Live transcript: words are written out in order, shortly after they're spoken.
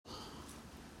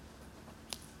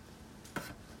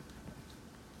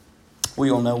We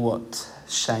all know what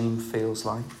shame feels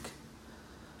like.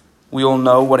 We all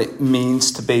know what it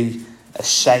means to be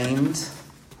ashamed.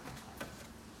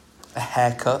 A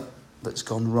haircut that's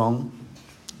gone wrong.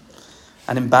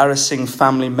 An embarrassing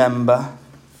family member.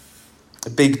 A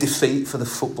big defeat for the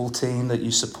football team that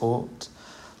you support.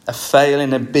 A fail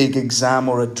in a big exam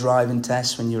or a driving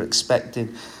test when you're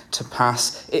expected to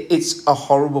pass. It's a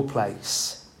horrible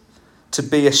place to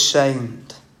be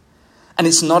ashamed. And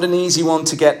it's not an easy one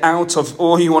to get out of.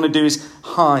 All you want to do is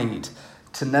hide,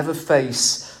 to never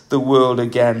face the world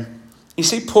again. You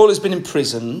see, Paul has been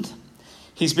imprisoned.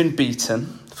 He's been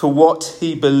beaten for what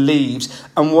he believes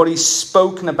and what he's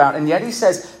spoken about. And yet he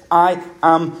says, I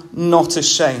am not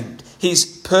ashamed. He's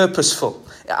purposeful.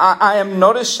 I am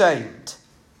not ashamed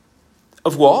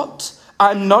of what?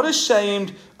 I'm not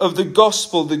ashamed of the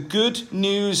gospel, the good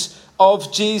news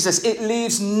of Jesus. It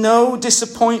leaves no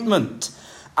disappointment.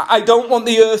 I don't want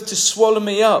the earth to swallow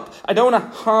me up. I don't want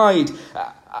to hide.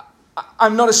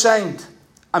 I'm not ashamed.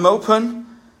 I'm open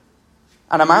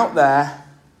and I'm out there.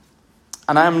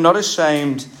 And I am not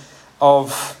ashamed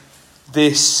of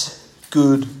this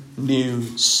good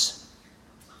news.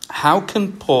 How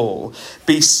can Paul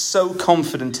be so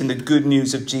confident in the good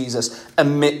news of Jesus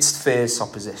amidst fierce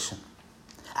opposition?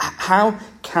 How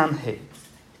can he?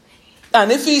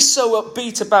 And if he's so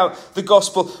upbeat about the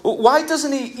gospel, why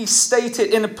doesn't he state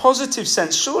it in a positive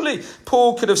sense? Surely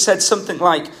Paul could have said something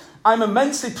like, I'm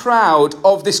immensely proud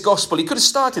of this gospel. He could have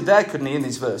started there, couldn't he, in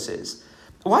these verses?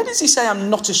 Why does he say I'm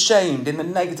not ashamed in the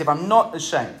negative? I'm not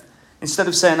ashamed. Instead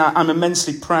of saying I'm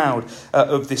immensely proud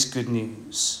of this good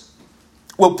news.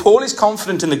 Well, Paul is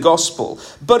confident in the gospel,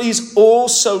 but he's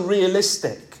also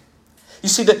realistic. You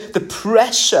see, the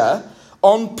pressure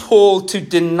on Paul to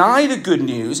deny the good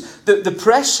news, the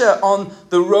pressure on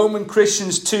the Roman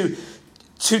Christians to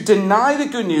deny the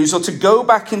good news or to go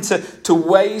back into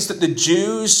ways that the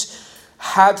Jews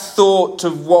had thought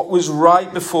of what was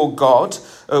right before God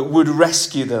would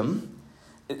rescue them.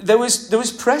 There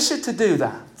was pressure to do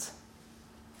that.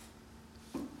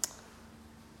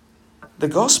 The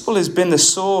gospel has been the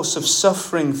source of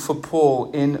suffering for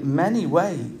Paul in many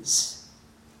ways.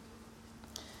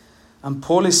 And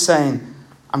Paul is saying,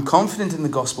 I'm confident in the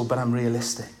gospel, but I'm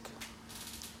realistic.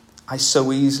 I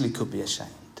so easily could be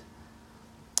ashamed.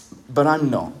 But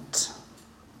I'm not.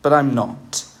 In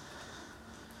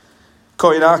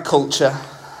our culture,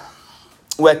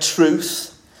 where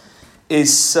truth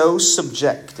is so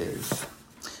subjective,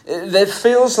 there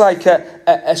feels like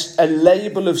a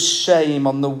label of shame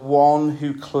on the one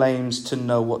who claims to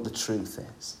know what the truth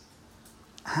is.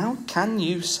 How can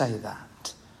you say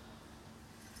that?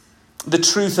 The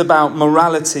truth about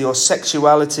morality or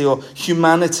sexuality or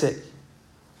humanity.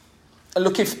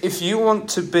 Look, if you want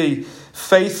to be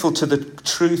faithful to the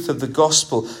truth of the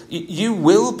gospel, you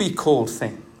will be called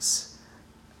things.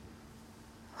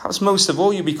 Perhaps most of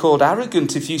all, you'll be called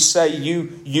arrogant if you say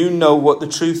you know what the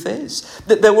truth is.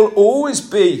 That there will always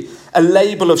be a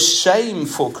label of shame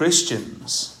for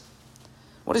Christians.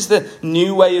 What is the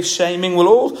new way of shaming? We'll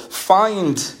all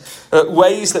find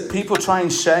ways that people try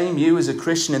and shame you as a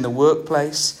Christian in the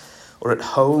workplace or at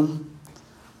home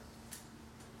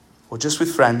or just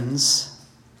with friends.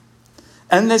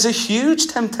 And there's a huge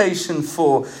temptation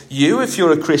for you, if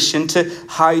you're a Christian, to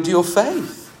hide your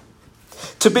faith.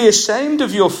 To be ashamed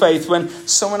of your faith when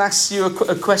someone asks you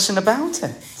a question about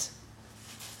it.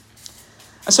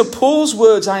 And so Paul's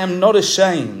words, I am not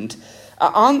ashamed,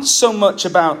 aren't so much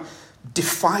about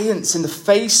defiance in the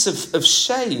face of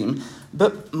shame,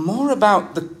 but more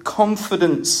about the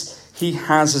confidence he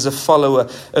has as a follower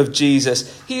of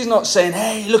Jesus. He's not saying,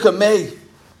 hey, look at me,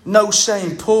 no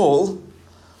shame, Paul.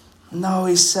 No,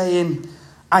 he's saying,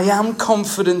 I am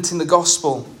confident in the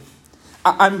gospel.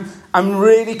 I'm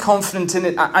really confident in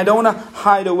it. I don't want to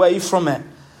hide away from it.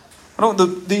 I don't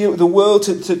want the world,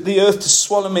 the earth to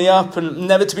swallow me up and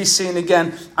never to be seen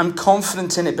again. I'm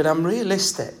confident in it, but I'm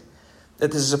realistic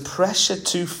that there's a pressure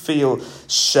to feel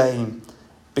shame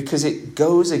because it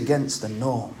goes against the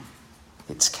norm.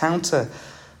 It's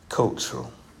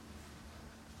counter-cultural.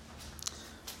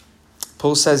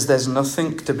 Paul says there's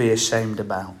nothing to be ashamed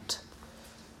about.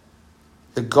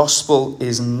 The gospel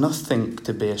is nothing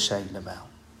to be ashamed about.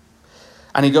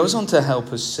 And he goes on to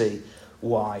help us see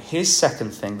why. His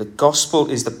second thing, the gospel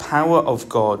is the power of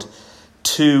God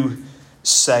to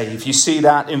save. You see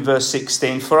that in verse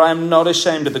 16. For I am not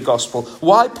ashamed of the gospel.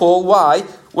 Why, Paul? Why?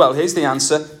 Well, here's the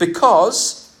answer.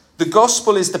 Because the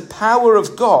gospel is the power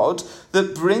of God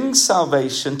that brings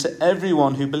salvation to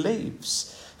everyone who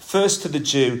believes. First to the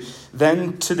Jew,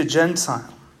 then to the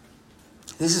Gentile.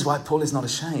 This is why Paul is not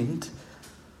ashamed.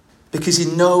 because he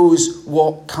knows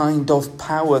what kind of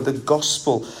power the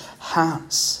gospel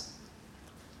has.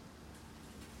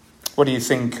 What do you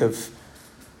think of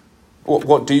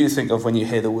when you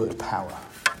hear the word power?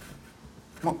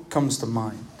 What comes to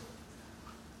mind?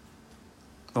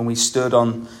 When we stood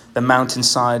on the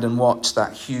mountainside and watched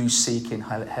that huge Sea-King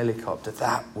helicopter,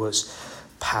 that was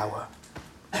power.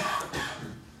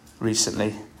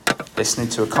 Recently, listening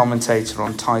to a commentator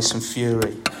on Tyson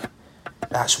Fury,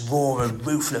 that's raw and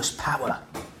ruthless power.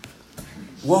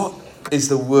 What is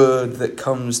the word that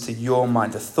comes to your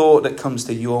mind, the thought that comes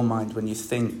to your mind when you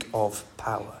think of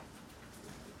power?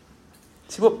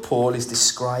 See what Paul is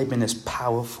describing as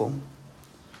powerful?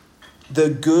 The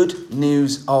good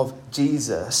news of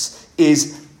Jesus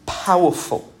is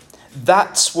powerful.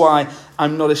 That's why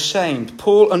I'm not ashamed.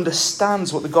 Paul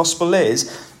understands what the gospel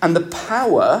is and the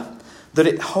power that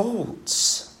it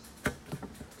holds.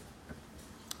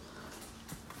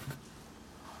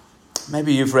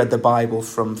 Maybe you've read the Bible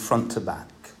from front to back.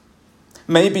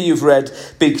 Maybe you've read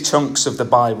big chunks of the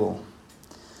Bible.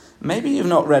 Maybe you've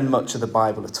not read much of the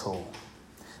Bible at all.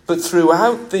 But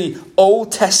throughout the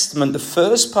Old Testament, the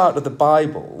first part of the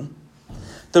Bible,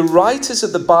 the writers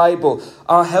of the Bible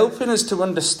are helping us to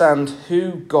understand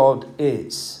who God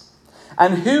is.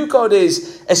 And who God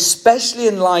is, especially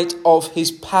in light of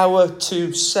his power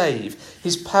to save,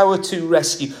 his power to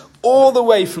rescue, all the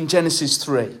way from Genesis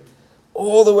 3,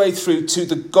 all the way through to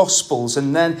the Gospels.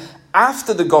 And then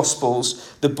after the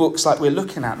Gospels, the books like we're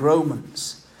looking at,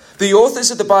 Romans. The authors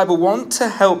of the Bible want to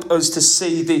help us to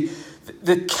see the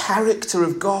character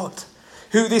of God,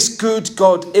 who this good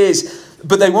God is.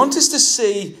 But they want us to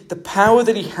see the power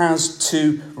that he has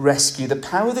to rescue, the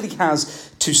power that he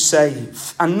has to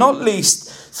save, and not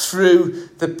least through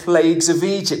the plagues of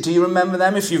Egypt. Do you remember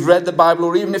them if you've read the Bible,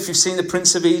 or even if you've seen the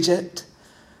Prince of Egypt?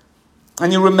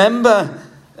 And you remember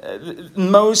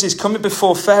Moses coming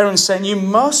before Pharaoh and saying, you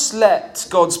must let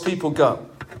God's people go.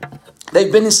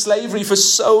 They've been in slavery for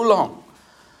so long.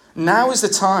 Now is the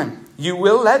time. You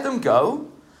will let them go.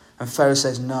 And Pharaoh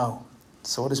says no.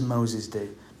 So what does Moses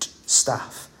do?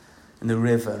 Staff in the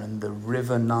river, and the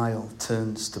river Nile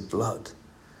turns to blood.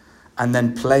 And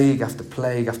then plague after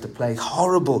plague after plague.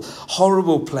 Horrible,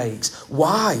 horrible plagues.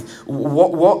 Why?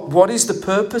 What is the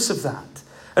purpose of that?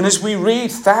 And as we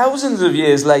read thousands of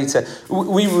years later,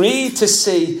 we read to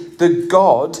see the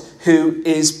God who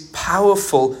is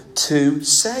powerful to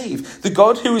save. The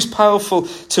God who is powerful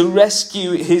to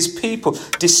rescue his people.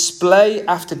 Display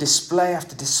after display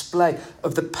after display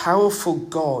of the powerful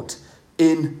God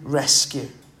in rescue.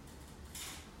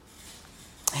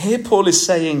 Here Paul is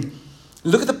saying,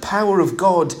 look at the power of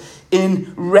God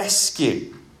in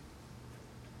rescue.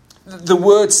 The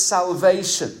word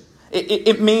salvation,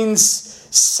 it means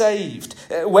saved.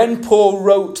 When Paul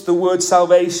wrote the word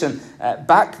salvation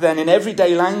back then in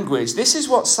everyday language, this is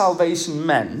what salvation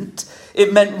meant.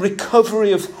 It meant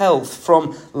recovery of health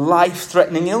from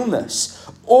life-threatening illness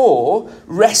or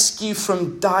rescue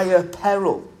from dire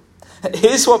peril.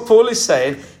 Here's what Paul is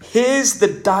saying. Here's the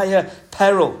dire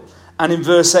peril. And in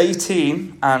verse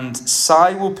 18, and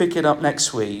Si will pick it up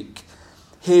next week,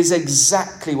 here's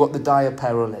exactly what the dire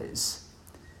peril is.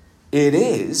 It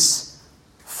is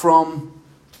from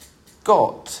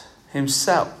God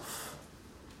himself.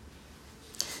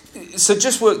 So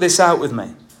just work this out with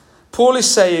me. Paul is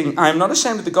saying, I am not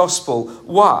ashamed of the gospel.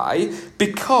 Why?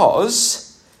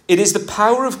 Because it is the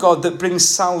power of God that brings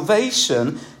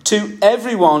salvation to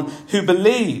everyone who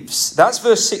believes. That's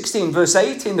verse 16. Verse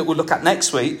 18 that we'll look at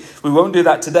next week. We won't do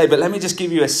that today, but let me just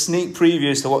give you a sneak preview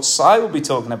as to what Si will be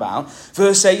talking about.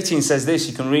 Verse 18 says this.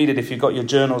 You can read it if you've got your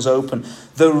journals open.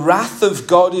 The wrath of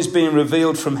God is being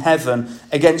revealed from heaven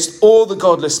against all the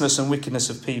godlessness and wickedness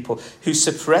of people who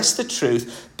suppress the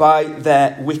truth by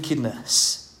their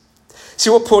wickedness. See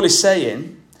what Paul is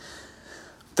saying?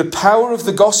 The power of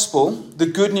the gospel, the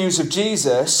good news of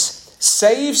Jesus,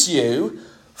 saves you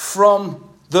from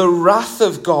the wrath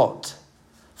of God,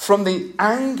 from the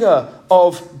anger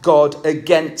of God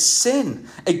against sin,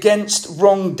 against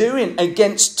wrongdoing,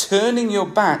 against turning your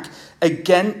back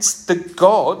against the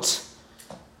God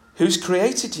who's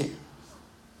created you.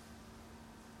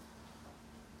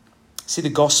 See, the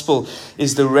gospel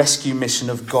is the rescue mission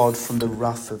of God from the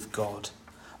wrath of God.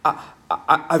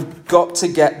 I've got to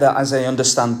get that as I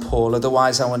understand Paul.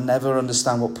 Otherwise, I will never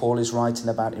understand what Paul is writing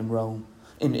about in Rome,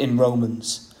 in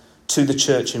Romans, to the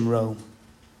church in Rome.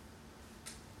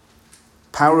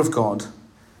 Power of God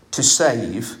to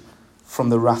save from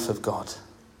the wrath of God.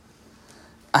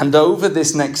 And over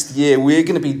this next year, we're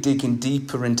going to be digging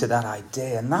deeper into that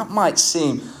idea. And that might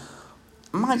seem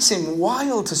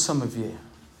wild to some of you.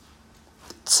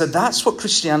 So that's what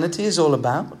Christianity is all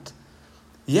about.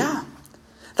 Yeah,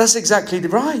 that's exactly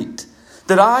right.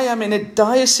 That I am in a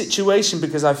dire situation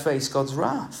because I face God's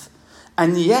wrath.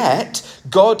 And yet,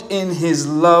 God in his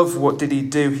love, what did he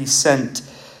do? He sent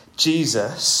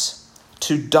Jesus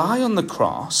to die on the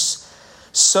cross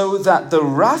so that the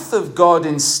wrath of God,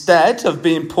 instead of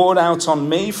being poured out on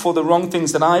me for the wrong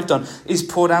things that I've done, is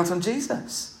poured out on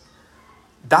Jesus.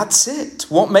 That's it.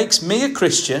 What makes me a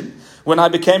Christian when I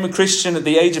became a Christian at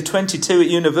the age of 22 at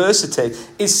university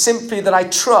is simply that I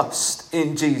trust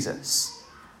in Jesus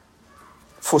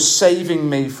for saving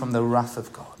me from the wrath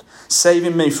of God,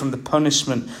 saving me from the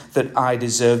punishment that I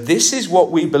deserve. This is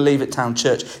what we believe at Town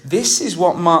Church. This is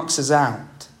what marks us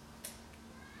out.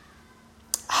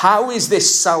 How is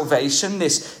this salvation,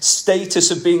 this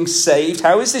status of being saved,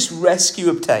 how is this rescue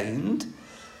obtained?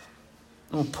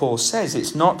 Well, Paul says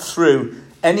it's not through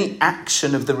any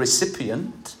action of the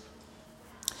recipient.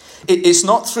 It's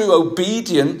not through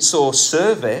obedience or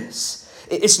service.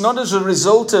 It's not as a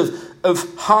result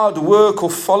of hard work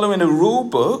or following a rule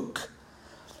book.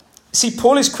 See,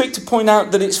 Paul is quick to point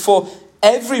out that it's for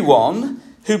everyone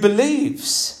who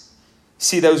believes.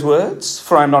 See those words?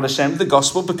 For I am not ashamed of the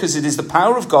gospel, because it is the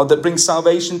power of God that brings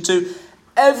salvation to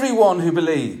everyone who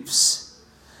believes.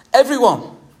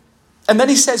 Everyone. And then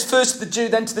he says, first to the Jew,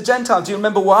 then to the Gentile. Do you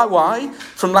remember why? Why?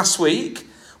 From last week?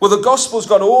 Well, the gospel's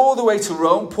got all the way to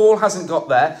Rome. Paul hasn't got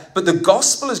there. But the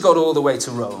gospel has got all the way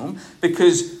to Rome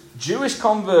because Jewish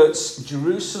converts,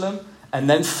 Jerusalem, and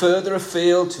then further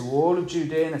afield to all of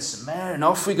Judea and Samaria, and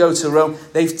off we go to Rome.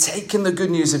 They've taken the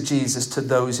good news of Jesus to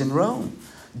those in Rome.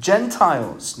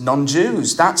 Gentiles,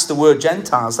 non-Jews. That's the word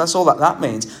Gentiles. That's all that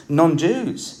means.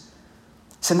 Non-Jews.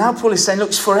 So now Paul is saying, look,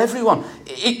 it's for everyone.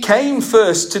 It came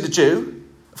first to the Jew,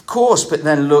 of course, but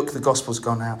then look, the gospel's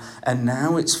gone out. And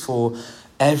now it's for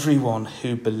everyone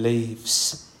who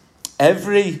believes.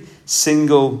 Every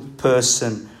single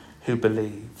person who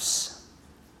believes.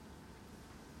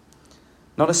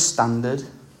 Not a standard.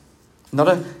 Not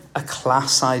a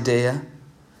class idea.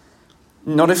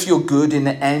 Not if you're good in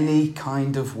any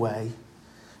kind of way.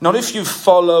 Not if you've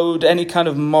followed any kind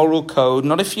of moral code.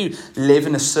 Not if you live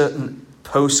in a certain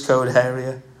postcode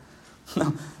area.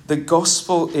 No, the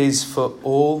gospel is for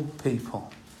all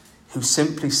people who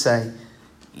simply say,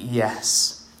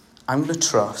 yes, I'm going to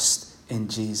trust in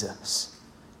Jesus,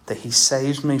 that he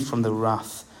saved me from the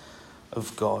wrath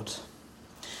of God.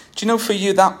 Do you know, for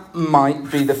you, that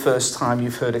might be the first time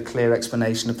you've heard a clear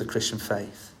explanation of the Christian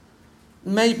faith.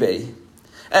 Maybe.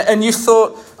 And you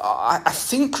thought, I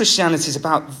think Christianity is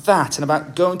about that and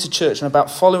about going to church and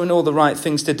about following all the right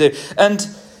things to do. And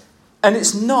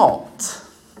it's not.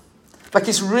 Like,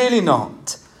 it's really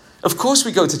not. Of course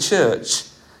we go to church,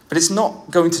 but it's not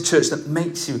going to church that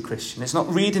makes you a Christian. It's not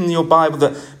reading your Bible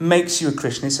that makes you a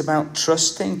Christian. It's about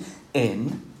trusting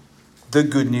in the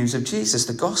good news of Jesus,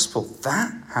 the gospel.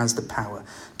 That has the power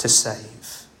to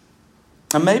save.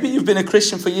 And maybe you've been a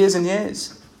Christian for years and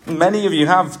years. Many of you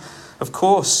have. Of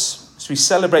course, as we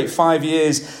celebrate 5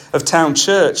 years of Town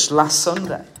Church last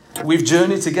Sunday, we've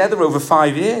journeyed together over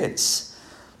 5 years.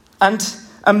 And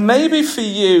maybe for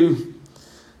you,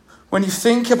 when you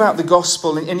think about the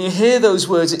gospel and you hear those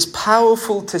words, it's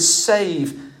powerful to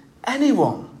save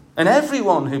anyone and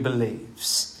everyone who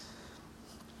believes.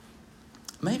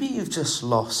 Maybe you've just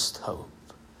lost hope.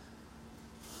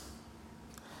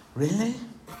 Really?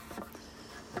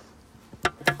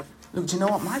 Look, do you know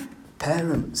what? My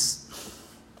parents,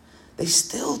 they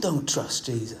still don't trust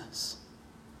Jesus.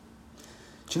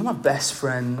 Do you know my best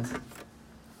friend?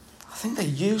 I think they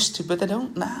used to, but they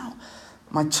don't now.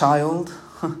 My child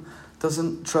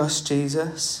doesn't trust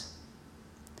Jesus.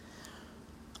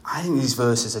 I think these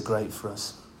verses are great for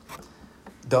us.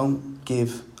 Don't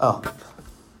give up.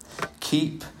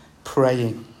 Keep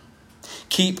praying.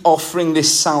 Keep offering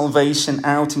this salvation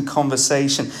out in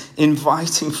conversation,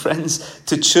 inviting friends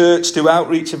to church, to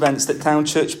outreach events that Town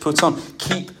Church put on.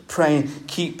 Keep praying,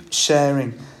 keep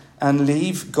sharing, and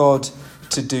leave God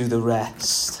to do the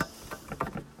rest.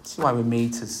 That's why we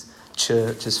meet as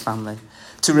church, as family,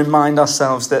 to remind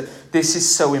ourselves that this is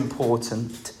so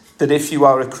important, that if you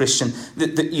are a Christian,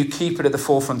 that you keep it at the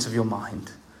forefront of your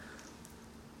mind,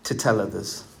 to tell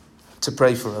others, to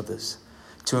pray for others,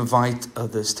 to invite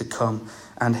others to come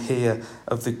and hear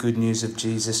of the good news of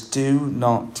Jesus. Do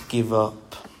not give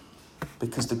up,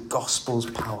 because the gospel's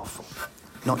powerful.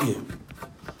 Not you.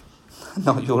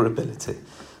 Not your ability.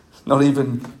 Not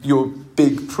even your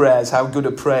big prayers, how good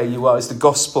a prayer you are. It's the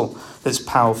gospel that's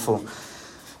powerful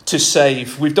to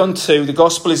save. We've done 2. The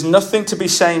gospel is nothing to be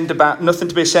ashamed about. Nothing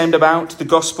to be ashamed about. The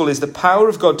gospel is the power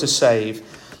of God to save.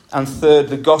 And 3rd,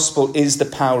 the gospel is the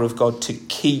power of God to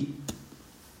keep.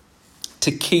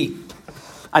 To keep.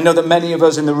 I know that many of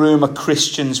us in the room are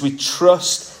Christians. We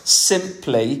trust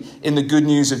simply in the good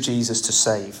news of Jesus to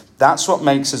save. That's what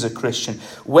makes us a Christian.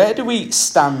 Where do we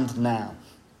stand now?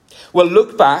 Well,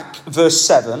 look back, verse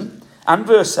 7 and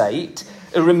verse 8.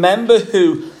 Remember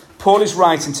who Paul is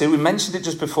writing to. We mentioned it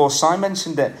just before. Si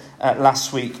mentioned it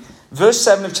last week. Verse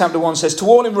 7 of chapter 1 says, "To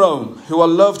all in Rome who are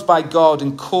loved by God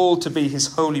and called to be his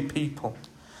holy people."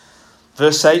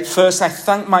 Verse 8, "First I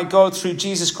thank my God through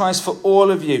Jesus Christ for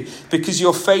all of you, because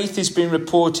your faith is being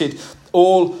reported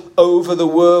all over the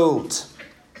world."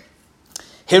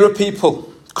 Here are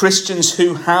people, Christians,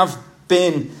 who have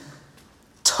been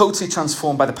totally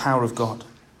transformed by the power of God.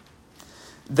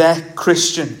 They're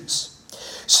Christians.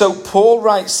 So Paul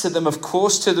writes to them, of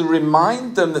course, to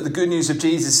remind them that the good news of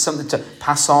Jesus is something to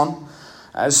pass on,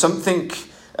 something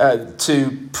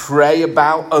to pray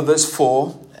about others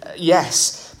for.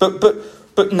 Yes,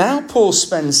 but now Paul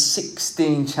spends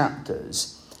 16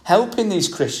 chapters helping these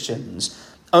Christians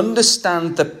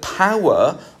understand the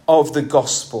power of the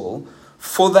gospel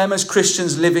for them as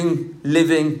Christians, living,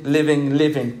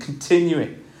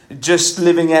 continuing, just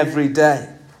living every day.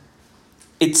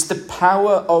 It's the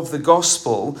power of the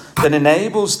gospel that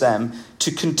enables them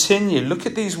to continue. Look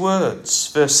at these words,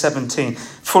 verse 17.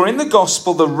 "For in the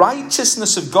gospel the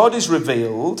righteousness of God is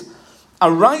revealed,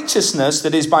 a righteousness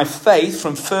that is by faith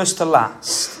from first to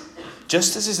last.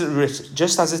 Just as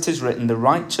it is written, the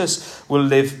righteous will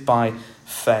live by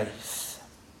faith."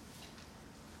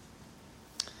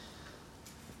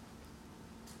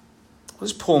 What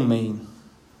does Paul mean?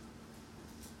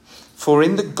 For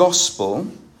in the gospel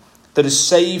that has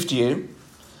saved you,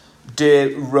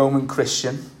 dear Roman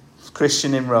Christian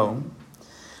in Rome,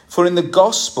 for in the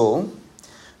gospel,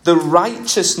 the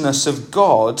righteousness of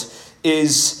God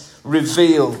is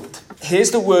revealed.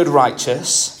 Here's the word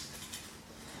righteous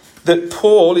that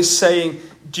Paul is saying,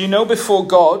 do you know before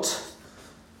God,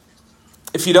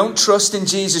 if you don't trust in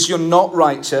Jesus, you're not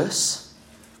righteous.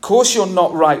 Of course you're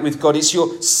not right with God. It's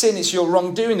your sin, it's your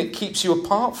wrongdoing that keeps you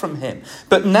apart from him.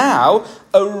 But now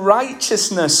a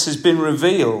righteousness has been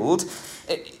revealed.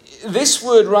 This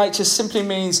word righteous simply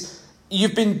means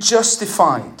you've been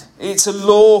justified. It's a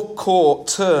law court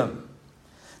term.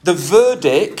 The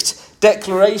verdict,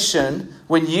 declaration,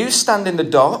 when you stand in the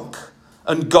dock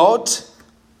and God,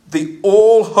 the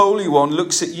all-holy one,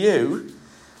 looks at you,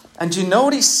 and do you know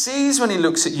what he sees when he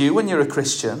looks at you when you're a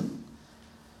Christian?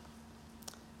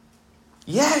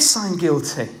 Yes, I'm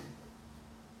guilty.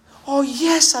 Oh,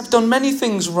 yes, I've done many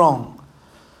things wrong.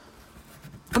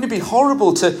 Wouldn't it be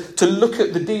horrible to look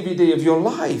at the DVD of your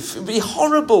life? It would be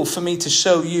horrible for me to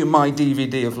show you my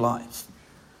DVD of life.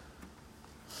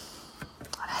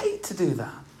 I'd hate to do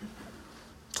that.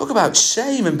 Talk about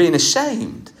shame and being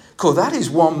ashamed. Cool, that is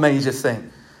one major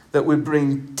thing that would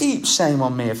bring deep shame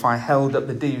on me if I held up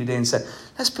the DVD and said,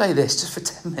 let's play this just for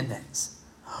 10 minutes.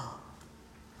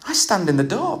 I stand in the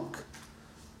dock.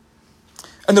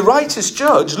 And the righteous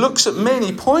judge looks at me and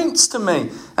he points to me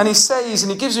and he says,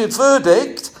 and he gives me a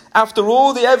verdict after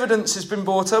all the evidence has been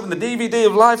brought up and the DVD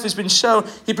of life has been shown.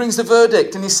 He brings the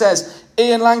verdict and he says,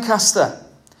 Ian Lancaster,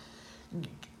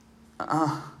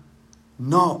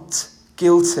 not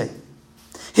guilty.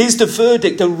 Here's the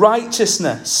verdict, a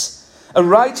righteousness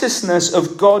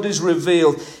of God is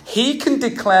revealed. He can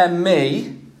declare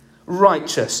me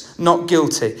righteous, not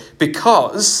guilty,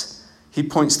 because he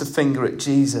points the finger at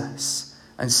Jesus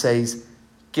and says,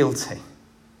 guilty,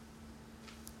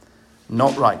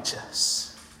 not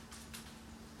righteous.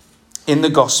 In the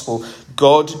gospel,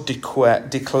 God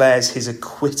declares his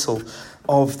acquittal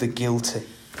of the guilty.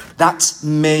 That's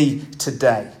me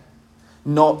today,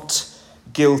 not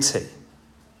guilty.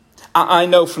 I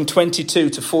know from 22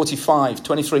 to 45,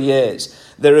 23 years,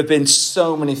 there have been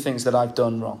so many things that I've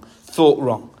done wrong, thought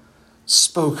wrong,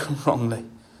 spoken wrongly,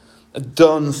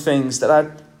 done things that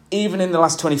I've, even in the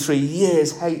last 23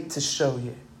 years, hate to show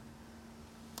you.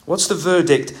 What's the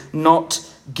verdict? Not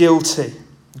guilty.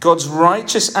 God's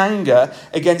righteous anger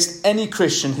against any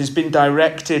Christian has been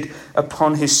directed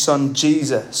upon his son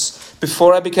Jesus.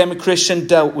 Before I became a Christian,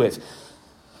 dealt with.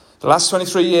 The last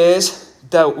 23 years,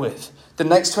 dealt with. The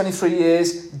next 23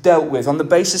 years, dealt with. On the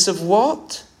basis of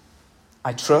what?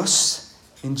 I trust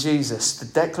in Jesus. The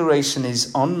declaration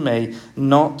is on me,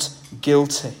 not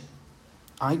guilty.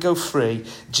 I go free.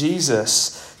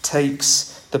 Jesus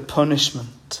takes the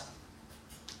punishment.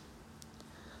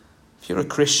 If you're a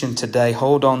Christian today,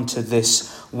 hold on to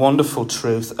this wonderful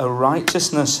truth. A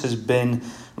righteousness has been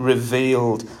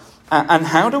revealed. And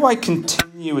how do I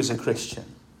continue as a Christian?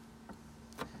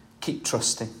 Keep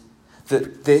trusting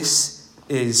that this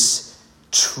is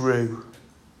true.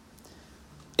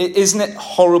 Isn't it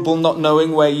horrible not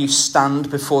knowing where you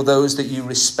stand before those that you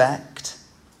respect?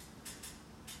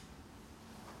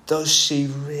 Does she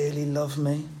really love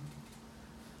me?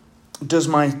 Does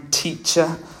my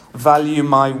teacher value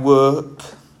my work?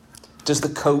 Does the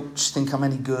coach think I'm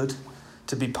any good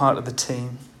to be part of the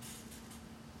team?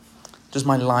 Does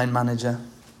my line manager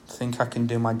think I can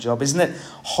do my job? Isn't it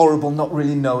horrible not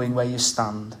really knowing where you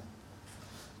stand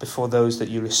before those that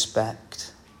you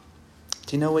respect?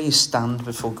 Do you know where you stand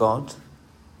before God?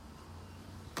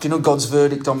 Do you know God's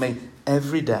verdict on me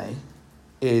every day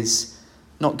is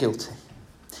not guilty?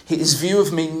 His view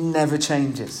of me never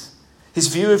changes. His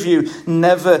view of you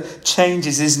never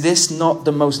changes. Is this not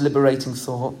the most liberating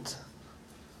thought?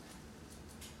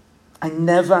 I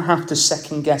never have to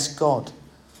second guess God.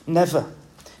 Never.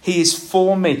 He is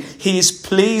for me. He is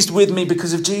pleased with me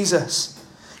because of Jesus.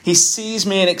 He sees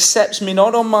me and accepts me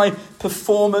not on my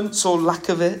performance or lack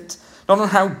of it, not on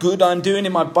how good I'm doing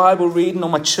in my Bible reading or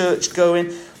my church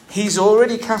going. He's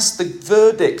already cast the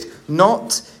verdict,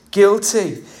 not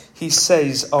guilty, he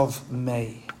says of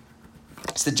me.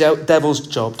 It's the devil's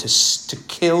job to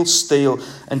kill, steal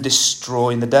and destroy.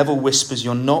 And the devil whispers,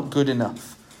 you're not good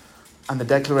enough. And the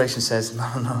declaration says,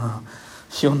 no,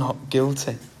 you're not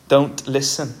guilty. Don't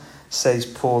listen, says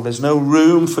Paul. There's no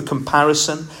room for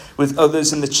comparison with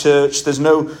others in the church. There's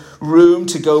no room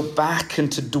to go back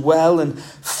and to dwell and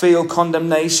feel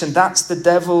condemnation. That's the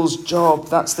devil's job.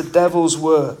 That's the devil's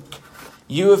work.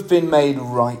 You have been made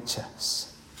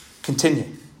righteous.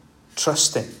 Continue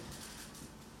trusting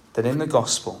that in the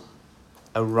gospel,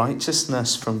 a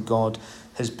righteousness from God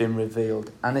has been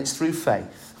revealed. And it's through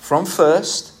faith. From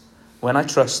first, when I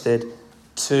trusted,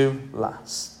 to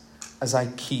last, as I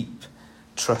keep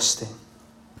trusting.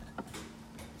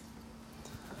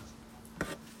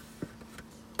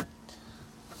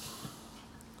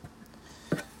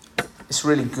 It's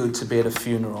really good to be at a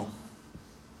funeral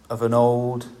of an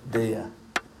old dear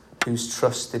who's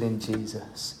trusted in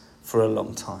Jesus for a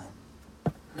long time.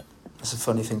 That's a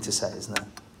funny thing to say, isn't it?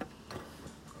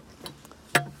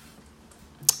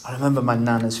 I remember my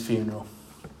nana's funeral.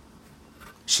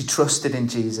 She trusted in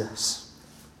Jesus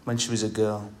when she was a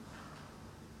girl.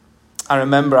 I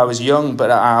remember I was young, but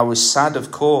I was sad,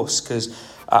 of course, because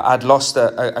I'd lost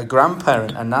a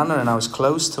grandparent, a nana, and I was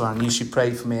close to her. And she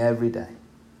prayed for me every day.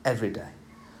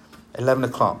 11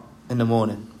 o'clock in the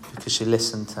morning, because she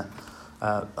listened to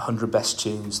 100 Best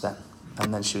Tunes then.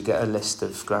 And then she would get a list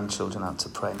of grandchildren out to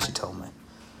pray, and she told me.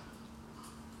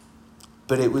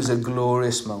 But it was a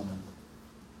glorious moment,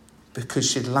 because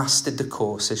she'd lasted the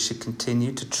course as she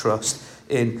continued to trust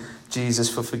in Jesus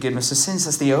for forgiveness of sins.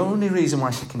 That's the only reason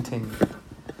why she continued.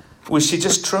 Was she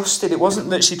just trusted. It wasn't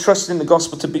that she trusted in the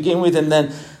gospel to begin with and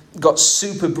then got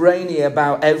super brainy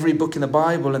about every book in the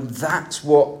Bible, and that's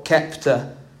what kept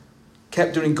her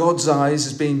in God's eyes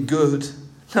as being good.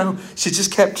 No, she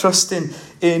just kept trusting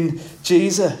in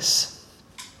Jesus.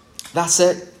 That's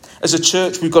it. As a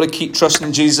church, we've got to keep trusting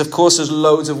in Jesus. Of course, there's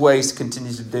loads of ways to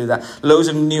continue to do that. Loads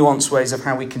of nuanced ways of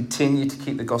how we continue to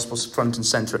keep the gospel front and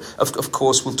centre. Of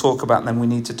course, we'll talk about them. We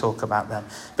need to talk about them.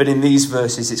 But in these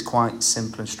verses, it's quite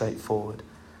simple and straightforward.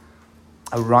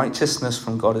 A righteousness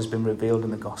from God has been revealed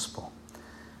in the gospel.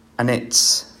 And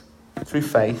it's through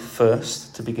faith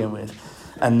first, to begin with.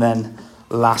 And then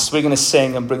last, we're going to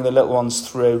sing and bring the little ones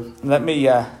through.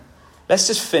 Let's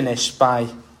just finish by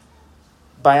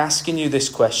asking you this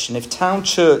question. If Town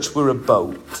Church were a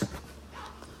boat,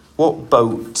 what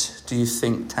boat do you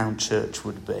think Town Church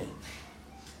would be?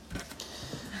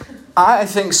 I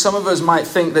think some of us might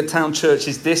think that Town Church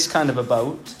is this kind of a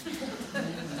boat.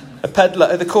 A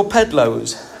pedalo. They're called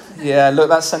pedlos. Yeah, look,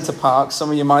 that's Centre Parks.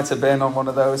 Some of you might have been on one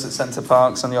of those at Centre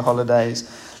Parks on your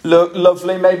holidays. Look,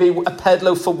 lovely, maybe a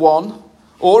pedalo for one,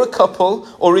 or a couple,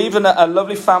 or even a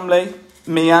lovely family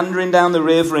meandering down the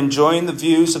river, enjoying the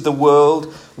views of the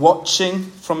world, watching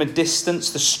from a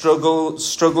distance the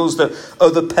struggles that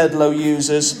other pedalo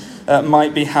users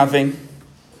might be having.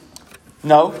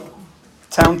 No,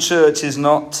 Town Church is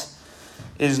not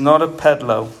a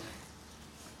pedalo.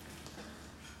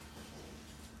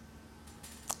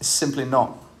 It's simply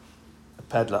not a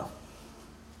pedalo.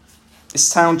 Is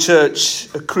Town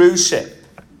Church a cruise ship?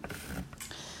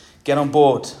 Get on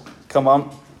board. Come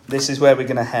on. This is where we're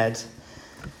going to head.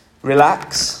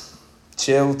 Relax.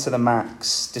 Chill to the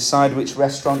max. Decide which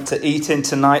restaurant to eat in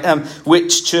tonight.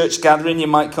 Which church gathering you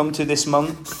might come to this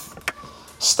month.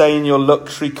 Stay in your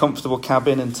luxury, comfortable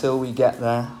cabin until we get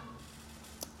there.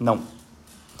 No.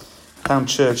 Town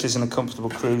Church isn't a comfortable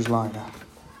cruise liner.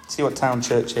 See what Town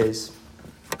Church is?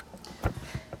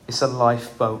 It's a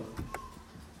lifeboat.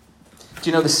 Do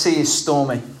you know the sea is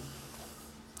stormy?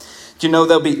 Do you know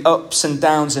there'll be ups and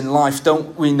downs in life?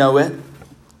 Don't we know it?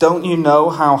 Don't you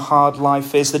know how hard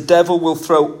life is? The devil will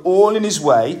throw all in his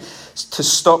way to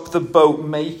stop the boat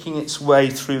making its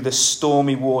way through the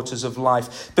stormy waters of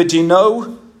life. But do you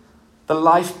know the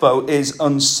lifeboat is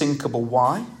unsinkable?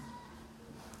 Why?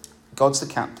 God's the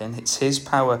captain. It's his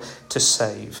power to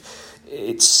save.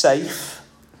 It's safe.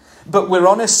 But we're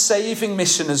on a saving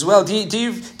mission as well. Do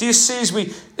you see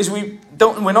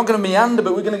we're not going to meander,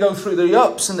 but we're going to go through the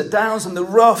ups and the downs and the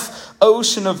rough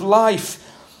ocean of life.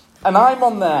 And I'm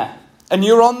on there. And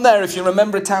you're on there if you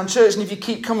remember a town church. And if you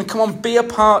keep coming, come on, be a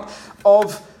part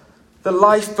of the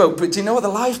lifeboat. But do you know what the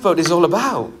lifeboat is all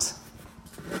about?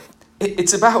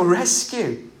 It's about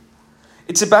rescue.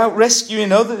 It's about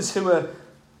rescuing others who are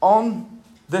on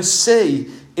the sea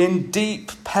in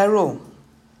deep peril.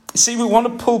 You see, we want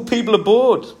to pull people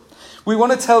aboard. We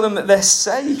want to tell them that they're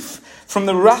safe from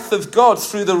the wrath of God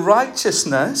through the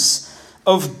righteousness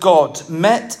of God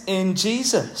met in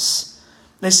Jesus.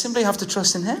 They simply have to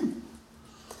trust in him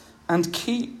and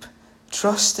keep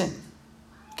trusting.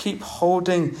 Keep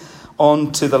holding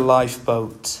on to the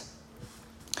lifeboat.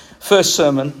 First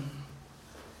sermon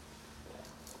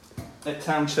at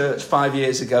Town Church 5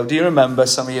 years ago. Do you remember,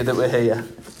 some of you that were here?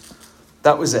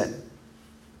 That was it.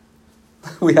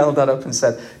 We held that up and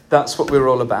said, that's what we're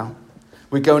all about.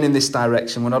 We're going in this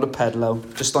direction. We're not a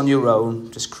pedalo, just on your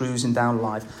own, just cruising down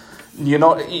life. You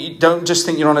don't just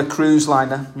think you're on a cruise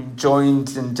liner. You've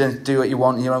joined and do what you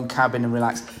want in your own cabin and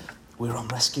relax. We're on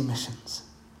rescue missions.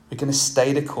 We're going to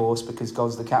stay the course because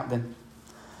God's the captain.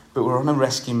 But we're on a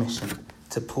rescue mission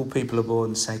to pull people aboard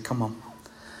and say, come on,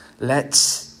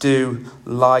 let's do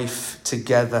life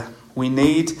together. We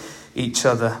need each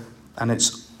other, and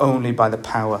it's only by the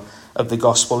power of the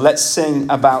gospel. Let's sing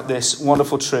about this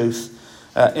wonderful truth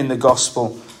in the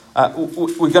gospel.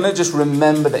 We're going to just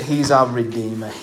remember that he's our Redeemer.